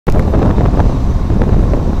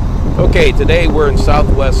Okay, today we're in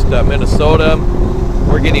southwest Minnesota.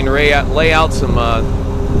 We're getting ready to lay out some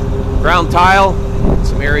ground tile,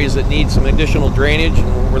 some areas that need some additional drainage.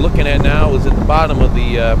 And what we're looking at now is at the bottom of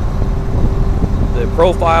the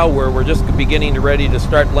profile where we're just beginning ready to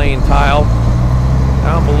start laying tile.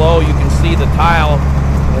 Down below you can see the tile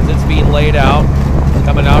as it's being laid out,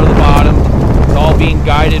 coming out of the bottom. It's all being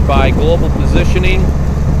guided by global positioning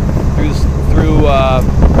through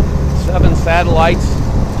 7 satellites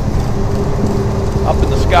up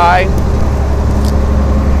in the sky.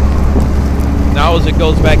 Now as it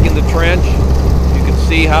goes back in the trench, you can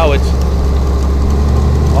see how it's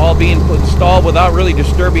all being installed without really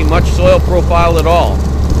disturbing much soil profile at all.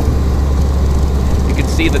 You can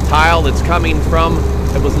see the tile that's coming from,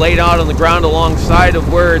 that was laid out on the ground alongside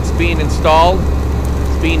of where it's being installed.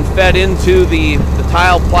 It's being fed into the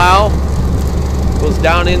tile plow, goes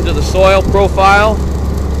down into the soil profile.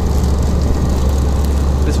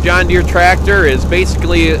 This John Deere tractor is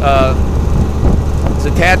basically it's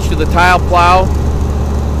attached to the tile plow.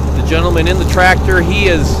 The gentleman in the tractor, he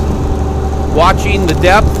is watching the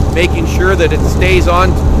depth, making sure that it stays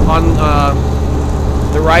on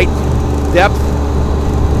the right depth.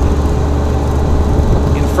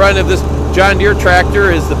 In front of this John Deere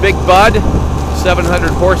tractor is the Big Bud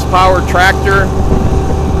 700 horsepower tractor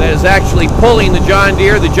that is actually pulling the John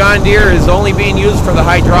Deere. The John Deere is only being used for the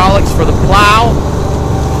hydraulics for the plow.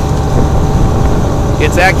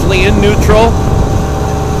 It's actually in neutral,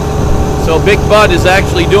 so Big Bud is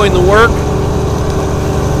actually doing the work.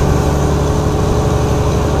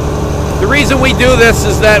 The reason we do this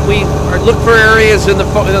is that we look for areas in the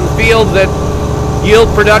field that yield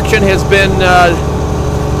production has been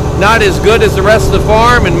not as good as the rest of the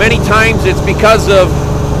farm, and many times it's because of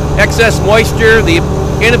excess moisture, the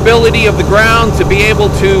inability of the ground to be able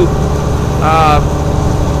to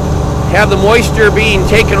have the moisture being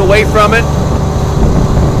taken away from it.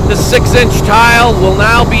 This 6-inch tile will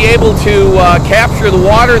now be able to capture the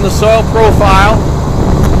water in the soil profile.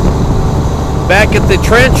 Back at the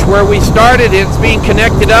trench where we started, it's being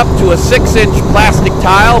connected up to a 6-inch plastic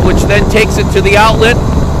tile, which then takes it to the outlet.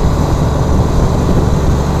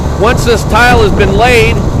 Once this tile has been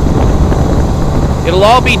laid, it'll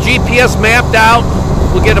all be GPS mapped out.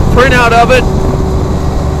 We'll get a printout of it.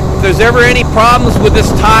 If there's ever any problems with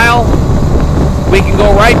this tile, we can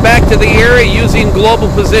go right back to the area using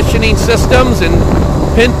global positioning systems and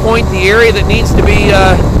pinpoint the area that needs to be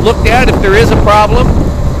looked at if there is a problem.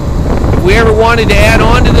 If we ever wanted to add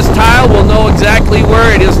on to this tile, we'll know exactly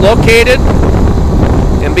where it is located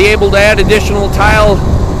and be able to add additional tile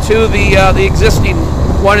to the existing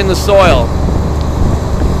one in the soil.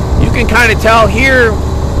 You can kind of tell here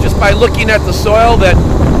just by looking at the soil that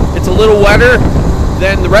it's a little wetter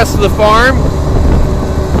than the rest of the farm.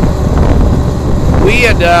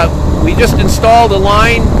 We just installed a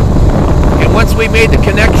line, and once we made the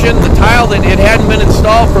connection, the tile that it hadn't been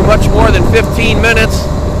installed for much more than 15 minutes,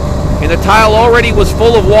 and the tile already was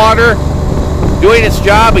full of water, doing its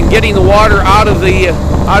job and getting the water out of the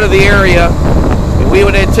area. And we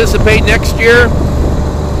would anticipate next year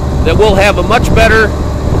that we'll have a much better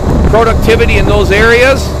productivity in those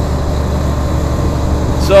areas.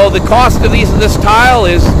 So the cost of this tile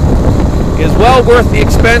is well worth the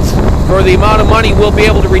expense for the amount of money we'll be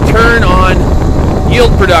able to return on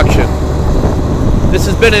yield production. This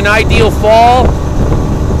has been an ideal fall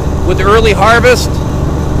with the early harvest.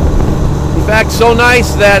 In fact, so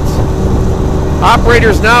nice that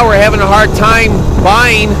operators now are having a hard time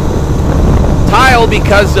buying tile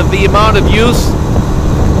because of the amount of use,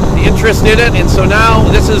 the interest in it. And so now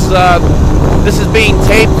this is being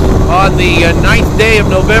taped on the 9th day of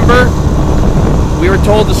November. We were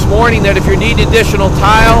told this morning that if you need additional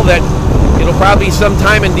tile, that it'll probably be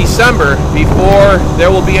sometime in December before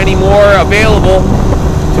there will be any more available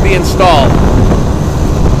to be installed.